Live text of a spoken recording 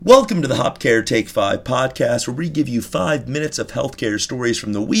Welcome to the HopCare Take 5 podcast, where we give you 5 minutes of healthcare stories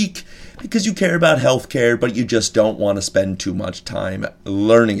from the week because you care about healthcare, but you just don't want to spend too much time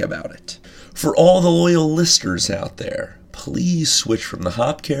learning about it. For all the loyal listeners out there, please switch from the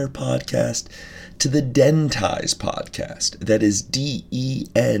HopCare podcast to the Dentize podcast. That is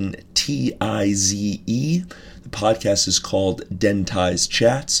Dentize. The podcast is called Dentize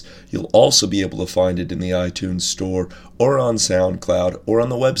Chats. You'll also be able to find it in the iTunes store or on SoundCloud or on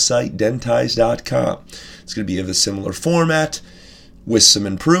the website dentize.com. It's going to be of a similar format with some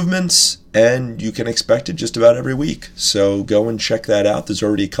improvements, and you can expect it just about every week. So go and check that out. There's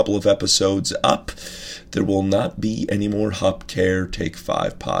already a couple of episodes up. There will not be any more HopCare Take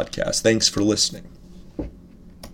 5 podcasts. Thanks for listening.